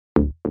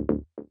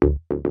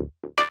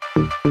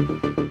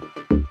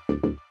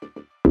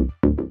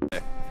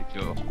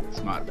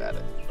about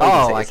it.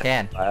 Oh, I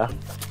can. Fire.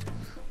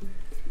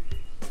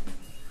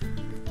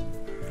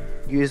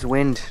 Use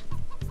wind.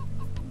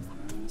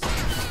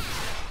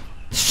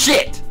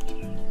 Shit!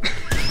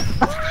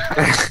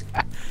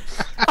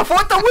 I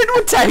thought the wind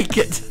would take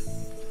it.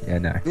 Yeah,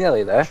 no.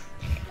 Nearly though.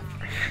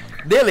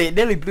 It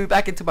nearly blew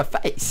back into my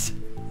face.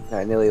 No,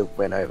 it nearly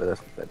went over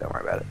this, but don't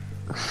worry about it.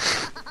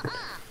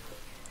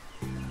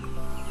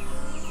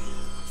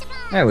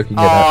 Hey, look, you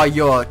get Oh, up.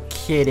 you're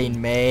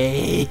kidding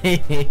me.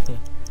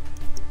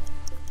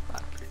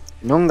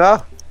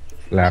 Nunga.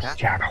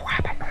 Left.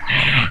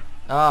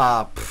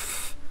 Ah,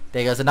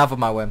 there goes another of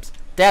my worms.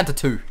 Down to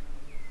 2.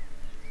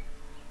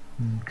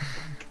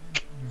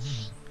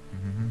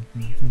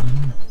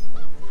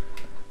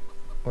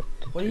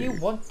 What do you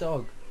want,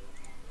 dog?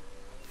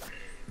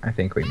 I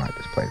think we might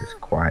just play this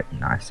quite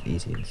nice,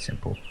 easy, and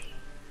simple.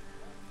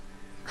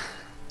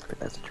 I think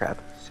that's a trap.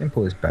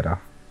 Simple is better.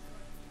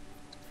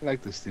 I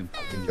like the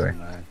simple things Enjoy. in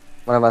life.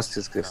 One of us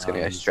is just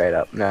gonna go straight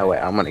up. No, wait,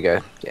 I'm gonna go.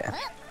 Yeah.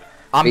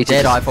 I'm Veitchy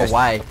dead just either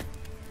way.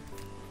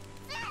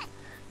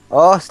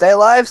 Oh, stay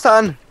alive,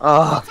 son.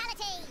 Oh.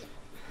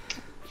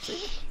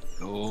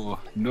 Oh,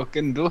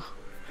 nothing do.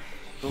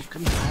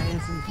 Nothing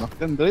eyes and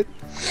nothing do it.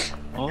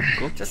 Oh,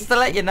 good. Just to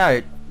let you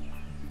know,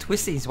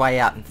 Twisty's way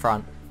out in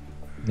front.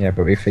 Yeah,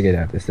 but we figured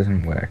out this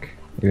doesn't work.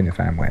 Even if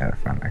I'm way out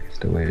front, I can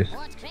still lose.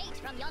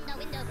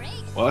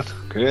 What?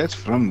 Great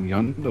from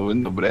yonder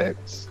window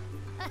breaks.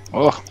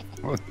 Oh,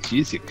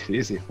 jeez, you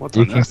crazy. What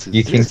You on can earth is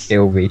you can this?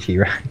 kill Veitchy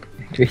right.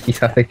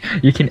 Veitchy's like,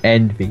 you can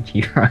end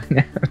Veitchy right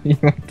now if you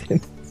want to.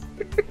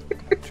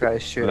 Try to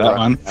shoot That it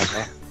one. down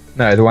there.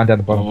 No, the one down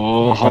the bottom.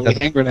 Oh, One holy down the-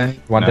 hand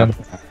grenade. One No. down the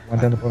one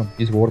down the bottom.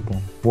 Use water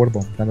bomb. Water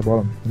bomb down the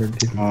bottom.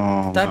 150.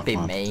 Oh, Don't that be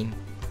one. mean.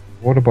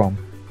 Water bomb.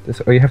 That's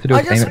all you have to do I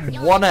is aim just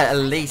it. wanna at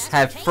least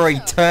have 3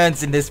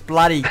 turns in this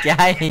bloody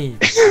game.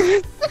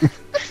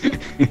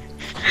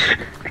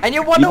 And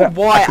you wonder You know,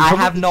 why I could I have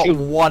probably not kill-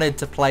 wanted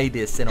to play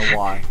this in a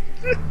while.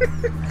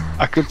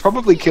 I could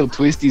probably kill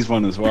Twisty's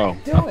one as well.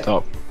 Do up it.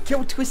 top.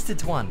 Kill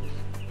Twisted's one.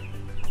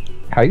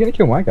 How are you gonna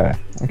kill my guy?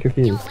 I'm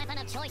confused.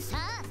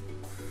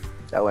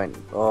 That won't.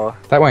 Oh,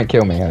 That won't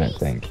kill me, I don't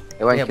think.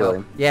 it won't Yeah, kill well,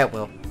 him. yeah, it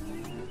will.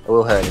 It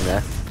will hurt him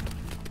there.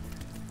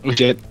 Oh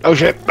shit! Oh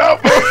shit! No!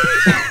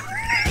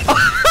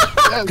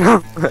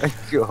 Oh my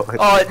god.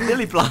 Oh, it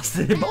nearly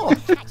blasted him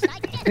off. I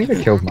think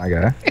it killed my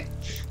guy.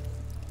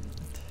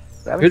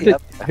 That Who would did be it,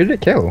 up there. who did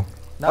it kill?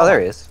 No, Oh, there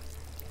he is.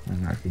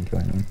 I'm not been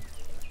killing him.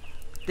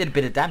 did a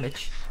bit of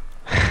damage.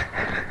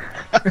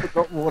 I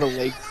forgot water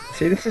leaks.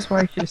 See, this is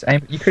why you should just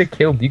aim. You could have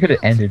killed. You could have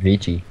ended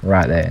Veitchy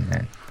right there and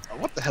then.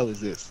 What the hell is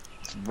this?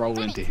 Let's roll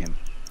into him.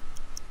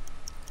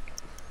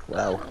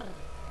 Wow.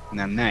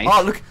 Now, Nate.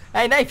 Oh, look.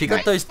 Hey, Nate, you got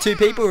Nate. those 2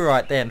 people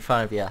right there in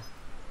front of you.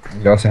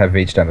 You also have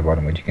Veitch down the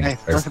bottom, which you can. Nate,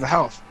 go for the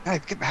health.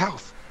 Nate, get the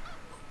health.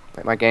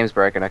 Wait, my game's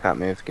broken. I can't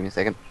move. Give me a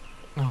second.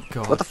 Oh,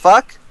 God. What the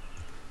fuck?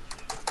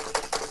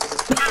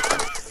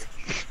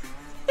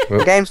 Well-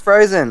 The game's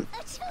frozen.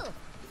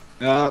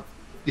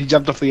 He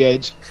jumped off the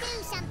edge.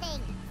 No,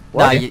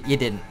 What? you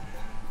didn't.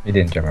 You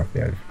didn't jump off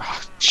the edge.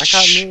 Oh, I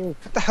can't move.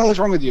 What the hell is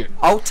wrong with you?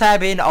 Alt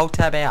tab in, alt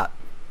tab out.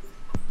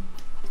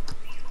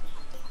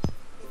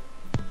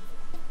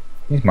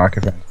 These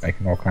microphones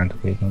making all kinds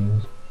of weird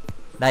noises.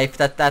 Nate,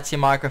 that's your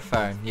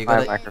microphone. You My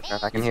got it. microphone.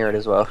 I can hear it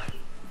as well.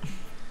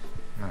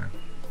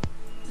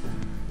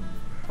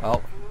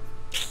 Well,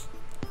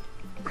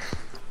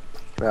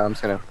 Well, I'm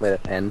just gonna let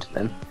it end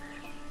then.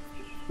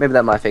 Maybe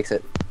that might fix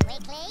it.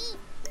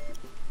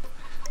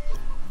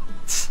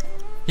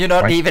 you're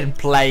not What? even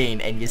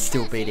playing and you're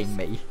still beating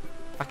me.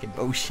 Fucking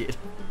bullshit.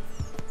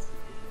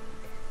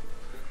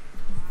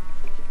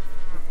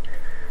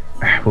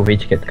 Will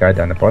Veitch get the guy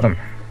down the bottom?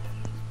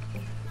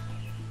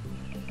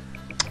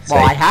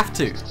 Well, I Safe. have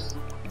to.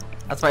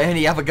 That's my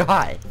only other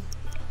guy.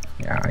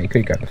 Yeah, you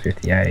could go to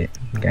 58.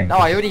 Game No,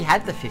 I already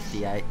had the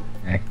 58.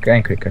 yeah,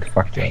 game could have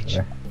fucked you over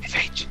there.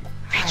 Veitchy.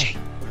 Veitchy.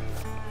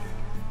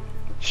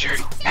 Shoot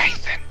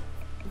Nathan.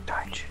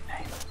 Don't you,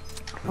 Nate?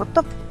 What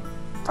the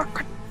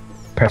fuck?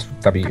 Press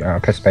W,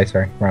 press space,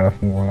 sorry. Right off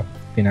the wall.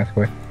 Be nice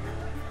boy.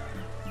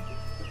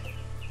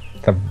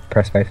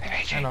 Press space.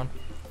 Hang on.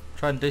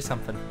 Try and do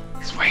something.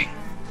 Swing.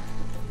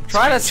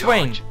 Try to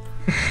swing.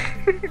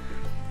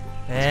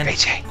 And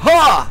Veitchy.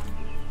 ha!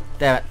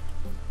 Damn it.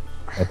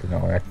 That did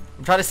not work.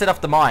 I'm trying to set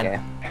off the mine.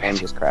 Yeah, game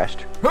just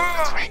crashed.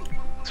 Swing.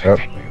 Oh,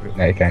 Swing.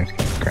 no, game's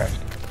crashed.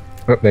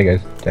 Oh, there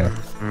goes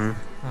Jennifer. Mm.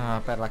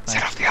 Oh, bad luck, Set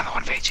mate. off the other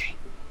one, Veitchy.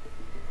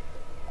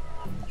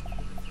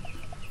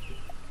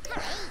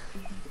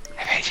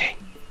 Hey, Veitchy.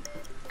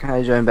 Can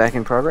I join back in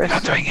You're progress?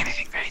 not doing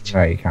anything, Veitchy.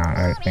 No, you can't,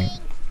 I don't think.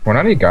 Well,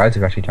 none of you guys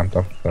have actually jumped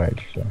off the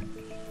ledge, so.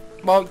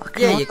 Well,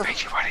 yeah, you,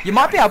 Veitchy, what are you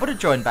might be able to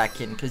join back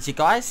in because you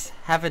guys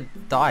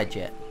haven't died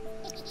yet.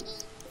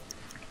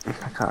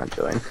 I can't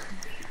join.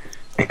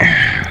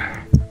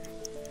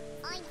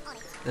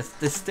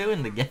 They're still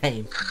in the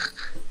game.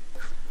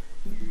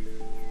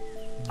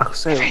 Oh,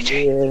 so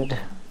Veitchy. weird.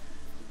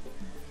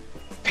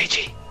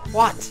 Veitchy,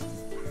 What?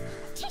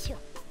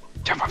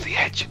 jump off the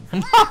edge.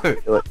 No!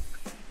 Do it.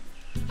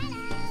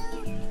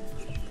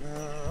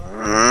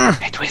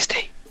 Hey,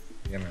 Twisty.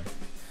 Yeah, man.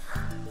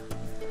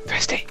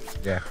 Twisty.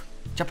 Yeah.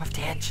 Jump off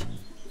the edge.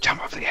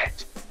 Jump off the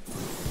edge. I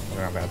don't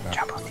know about that.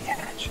 Jump off the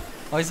edge.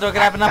 Oh, he's not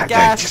gonna have enough No,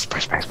 gas. just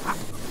press spacebar.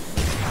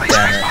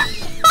 Damn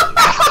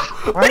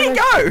it. Where'd he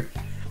go?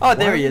 Oh,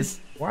 there he is.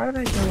 Why do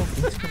they go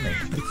off instantly?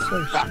 It's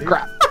so Ah, stupid.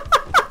 crap.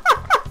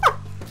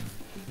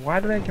 Why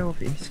do they go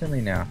off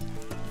instantly now?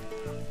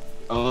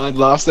 Oh, I'd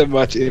laugh so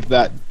much if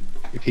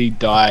he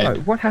died, Oh,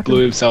 what happened?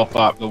 blew himself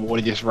up, the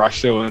water just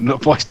rushed to him and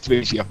not pushed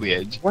Veitchy off the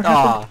edge. What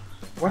happened? Ah,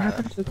 What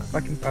happened to the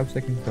fucking 5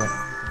 seconds left?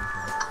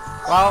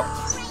 well,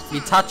 you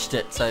touched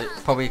it, so it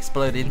probably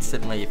explode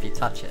instantly if you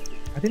touch it.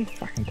 I didn't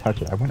fucking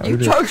touch it. I went You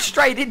over, drove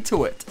straight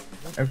into it.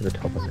 over the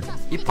top of it.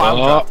 You pile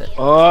dropped it.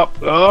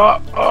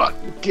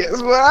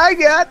 Guess what I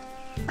got?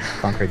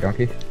 Concrete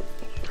donkey.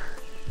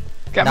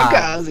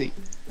 Kamikaze.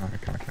 Oh, I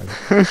can't have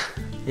it.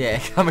 Yeah,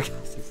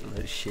 kamikaze is a load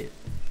of shit.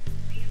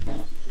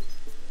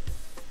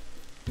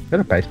 Is that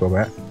a baseball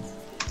bat?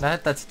 No,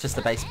 that's just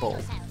a baseball.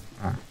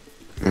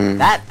 Mm.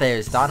 That there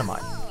is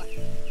dynamite.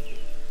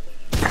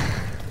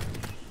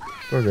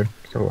 Still good.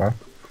 Still alive.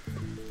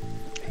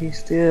 He's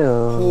still.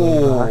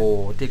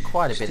 Oh, did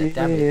quite a bit of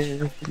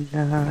damage.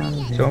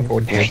 Still on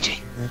board. Veitchy.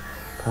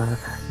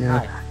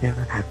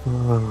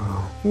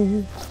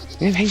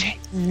 Veitchy.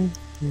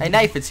 Hey,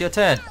 Nath, it's your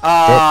turn.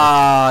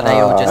 Oh, they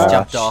all just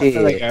jumped off. shit.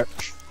 There they go.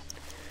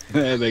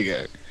 There they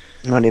go.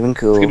 Not even It's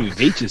gonna cool. be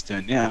Veitchy's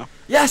turn now.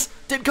 Yes,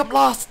 didn't come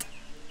last.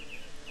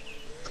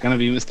 It's gonna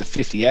be Mr.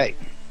 58.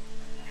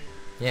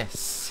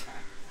 Yes.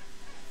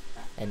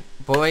 And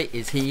boy,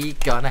 is he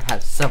gonna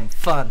have some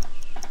fun.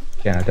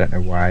 Again, I don't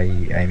know why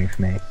you're aiming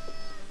for me. If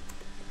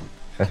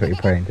that's what you're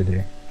planning to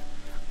do.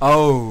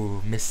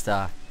 Oh,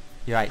 mister.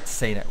 You ain't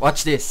seen it.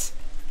 Watch this.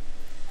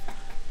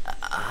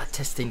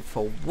 Testing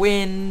for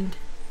wind.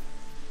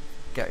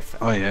 Go for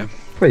Oh yeah.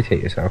 Please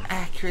hit yourself.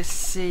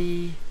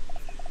 accuracy.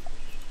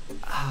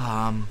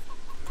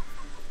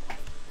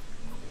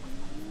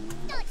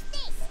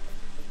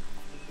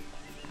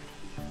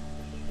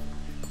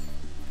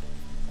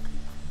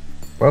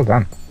 Well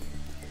done.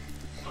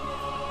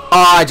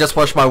 Oh, I just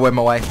washed my whim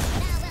away.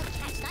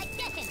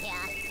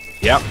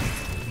 Yep.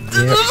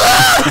 Yep.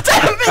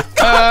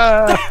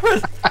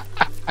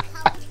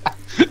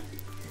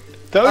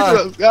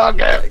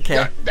 Okay.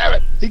 Okay. Damn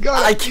it. He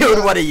got it. I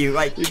killed one of you.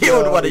 I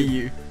killed one of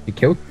you. You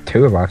killed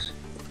 2 of us.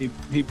 He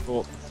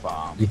bought the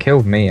farm. You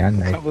killed me and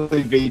I Nate. can't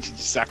believe Veitchy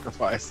just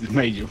sacrificed his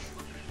major.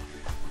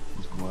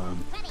 His worm.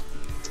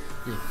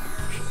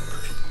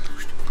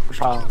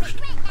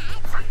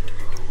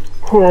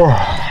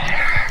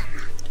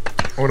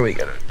 What do we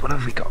got? What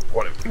have we got?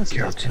 What have we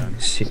got in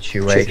this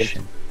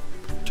situation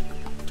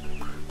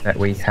that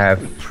we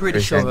have? Pretty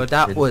sure that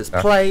presented was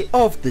stuff? play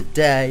of the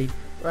day.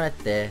 Right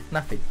there.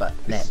 Nothing but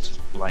This is net.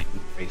 just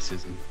blatant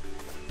racism.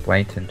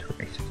 Blatant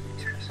racism.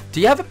 Do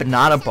you have a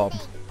banana bomb?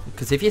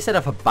 Because if you set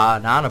up a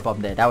banana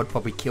bomb there, that would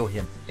probably kill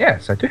him.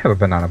 Yes, I do have a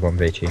banana bomb,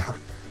 Veitchy.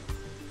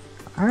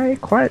 I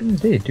quite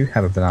indeed do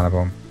have a banana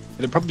bomb.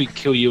 It'd probably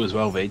kill you as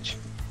well, Veitch.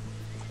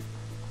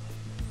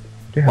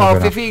 I do have a Well,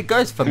 banana. if he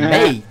goes for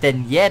me,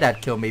 then yeah,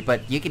 that'd kill me.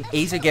 But you can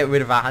easily get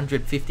rid of a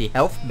 150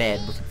 health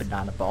man with a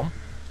banana bomb.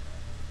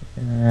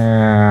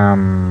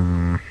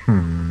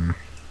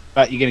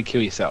 But you're gonna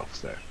kill yourself,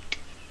 so.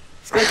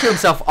 He's gonna kill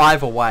himself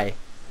either way.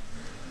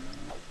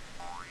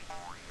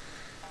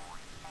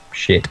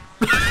 Shit.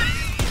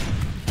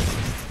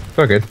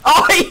 So good.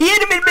 Oh, he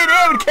hit him in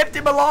midair and kept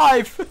him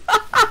alive!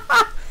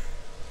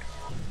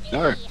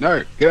 No,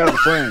 get out of the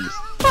flames.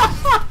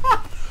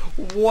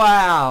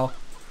 Wow.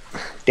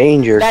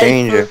 Danger,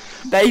 danger.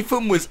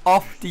 Nathan was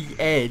off the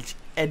edge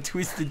and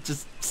Twisted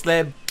just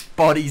slammed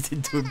bodies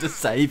into him to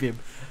save him.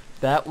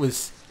 That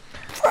was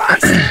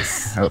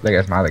priceless. Oh, there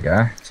goes my other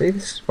guy. See,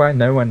 this is why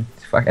everyone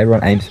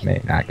aims for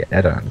me. Nah,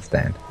 I don't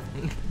understand.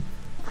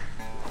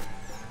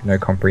 No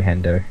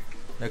comprehendo.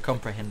 No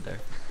comprehendo.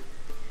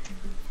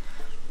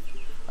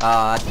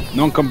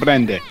 Non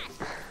comprende.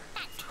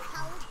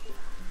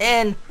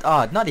 And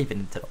not even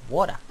into the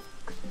water.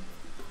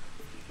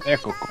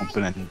 Ecco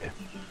comprende.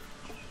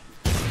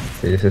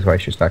 See, this is why you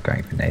should start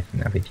going for Nathan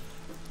now, Veitchy.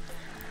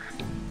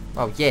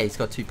 Oh yeah, he's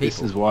got 2 people.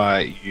 This is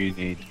why you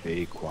need to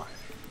be quiet.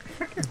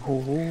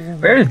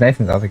 Where is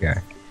Nathan's other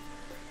guy?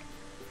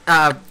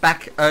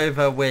 Back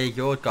over where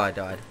your guy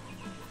died.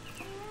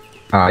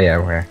 Oh, yeah,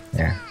 where?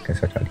 Yeah,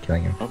 because I tried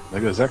killing him. Oh,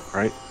 there goes that,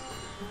 right?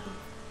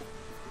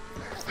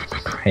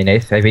 Hey,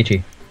 Nath, hey,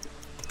 Veitchy.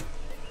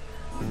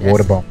 Yes.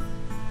 Water bomb.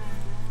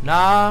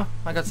 Nah,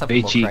 I got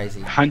something Veitchy, more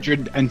crazy.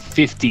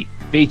 150.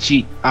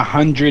 Veitchy,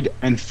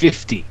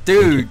 150.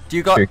 Dude,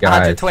 you got 2 guys.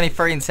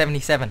 123 and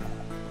 77.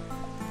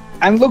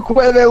 And look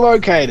where they're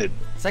located.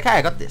 It's okay,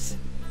 I got this.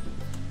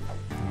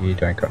 You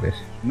don't got this.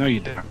 No,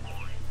 you don't.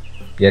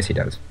 Yes, he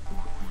does.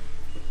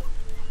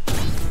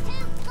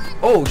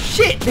 Oh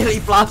shit! Nearly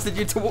blasted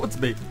you towards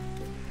me.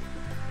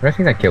 I don't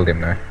think that killed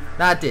him, though.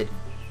 Nah, it did.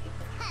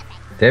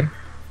 Did?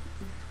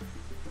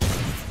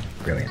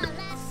 Brilliant.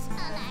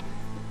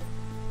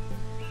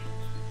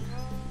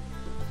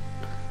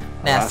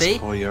 Now ask see,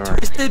 for your-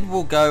 Twisted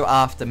will go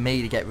after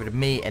me to get rid of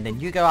me, and then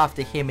you go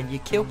after him and you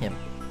kill him.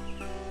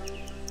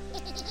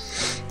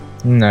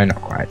 No,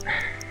 not quite.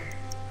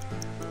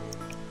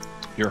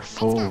 You're a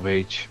fool,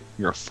 Veitch.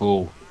 You're a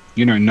fool.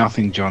 You know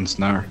nothing, Jon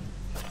Snow.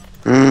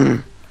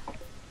 Mm.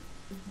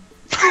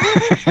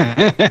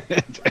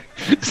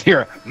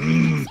 Zero.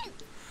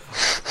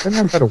 I don't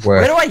know how to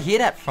Where work. do I hear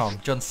that from,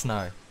 Jon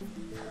Snow?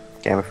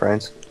 Game of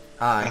Thrones.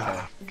 Ah,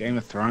 okay. Game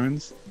of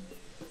Thrones.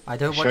 I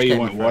don't Show watch you Game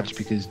won't of watch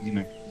Thrones.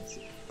 because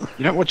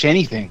you don't watch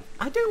anything.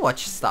 I do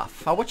watch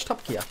stuff. I watch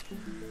Top Gear.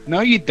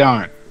 No, you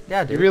don't.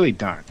 Yeah, I do. You really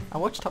don't. I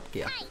watch Top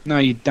Gear. No,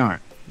 you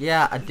don't.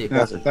 Yeah, I do.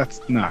 No,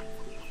 that's no.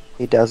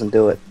 He doesn't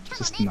do it.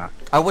 Just no.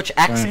 I watch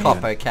Axe Don't Cop,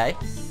 even. okay?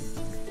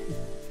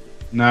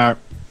 No.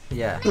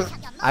 Yeah.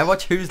 I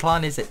watch Whose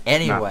Line Is It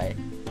Anyway?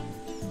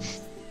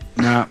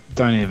 No.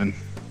 Don't even.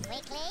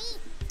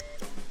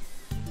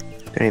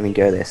 Don't even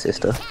go there,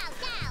 sister.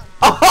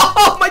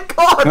 Oh my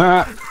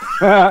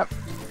god!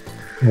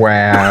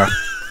 Wow.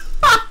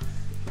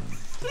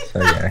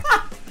 So yeah.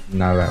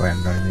 No, that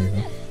went down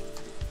either.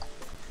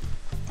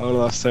 I would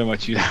love so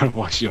much you don't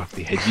watch you off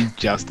the head. You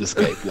just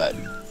escaped that.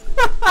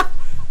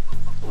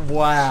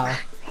 Wow.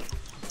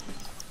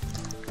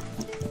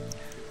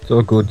 It's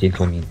all good,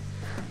 gentlemen.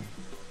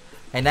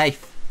 Hey,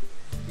 Nath.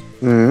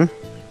 Mm.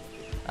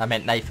 I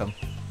meant Nathan.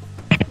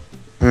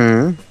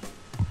 Mm.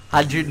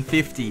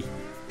 150.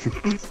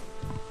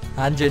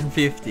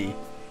 150.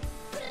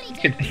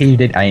 He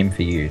did aim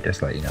for you, just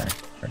to let you know.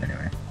 But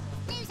anyway.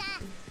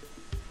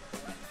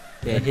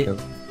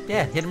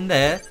 Yeah, hit him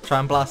there. Try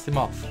and blast him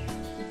off.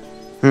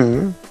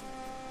 Hmm.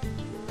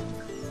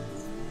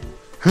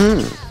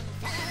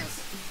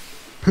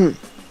 Hmm.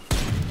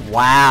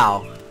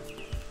 Wow.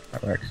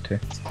 That works too.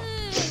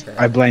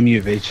 I blame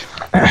you, Veitch.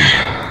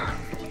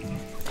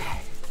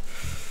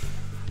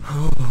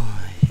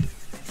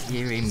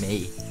 Deary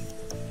me.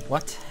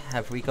 What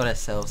have we got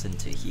ourselves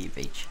into here,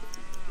 Veitch?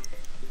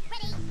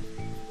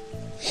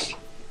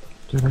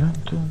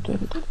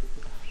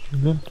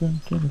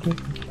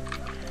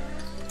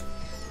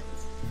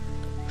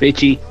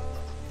 Veitchy,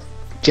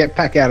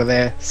 jetpack out of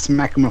there,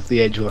 smack him off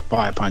the edge with a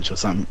fire punch or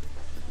something.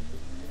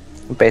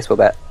 Baseball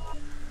bat.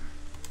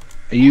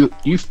 Are you?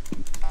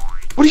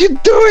 What are you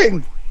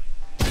doing?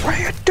 What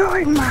are you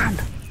doing, man?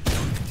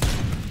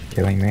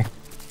 Killing me.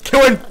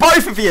 Killing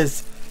both of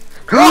yous!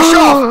 Wash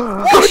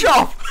off! Wash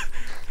off!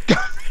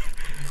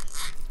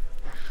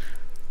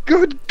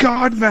 Good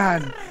God,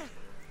 man!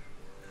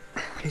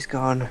 He's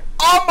gone.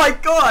 Oh my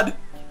god!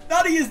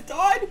 None of yous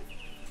died?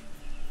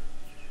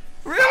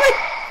 Really?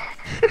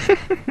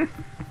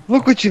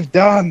 Look what you've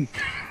done.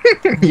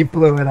 You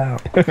blew it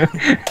up.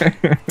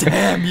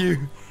 Damn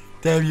you!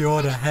 Damn you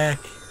all to heck.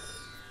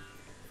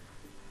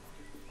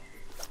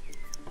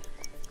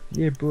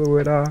 You blew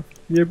it up.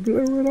 You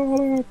blew it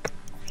all up.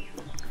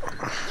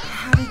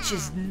 How did you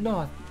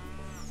not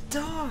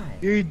die?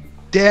 You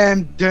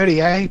damn dirty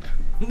ape.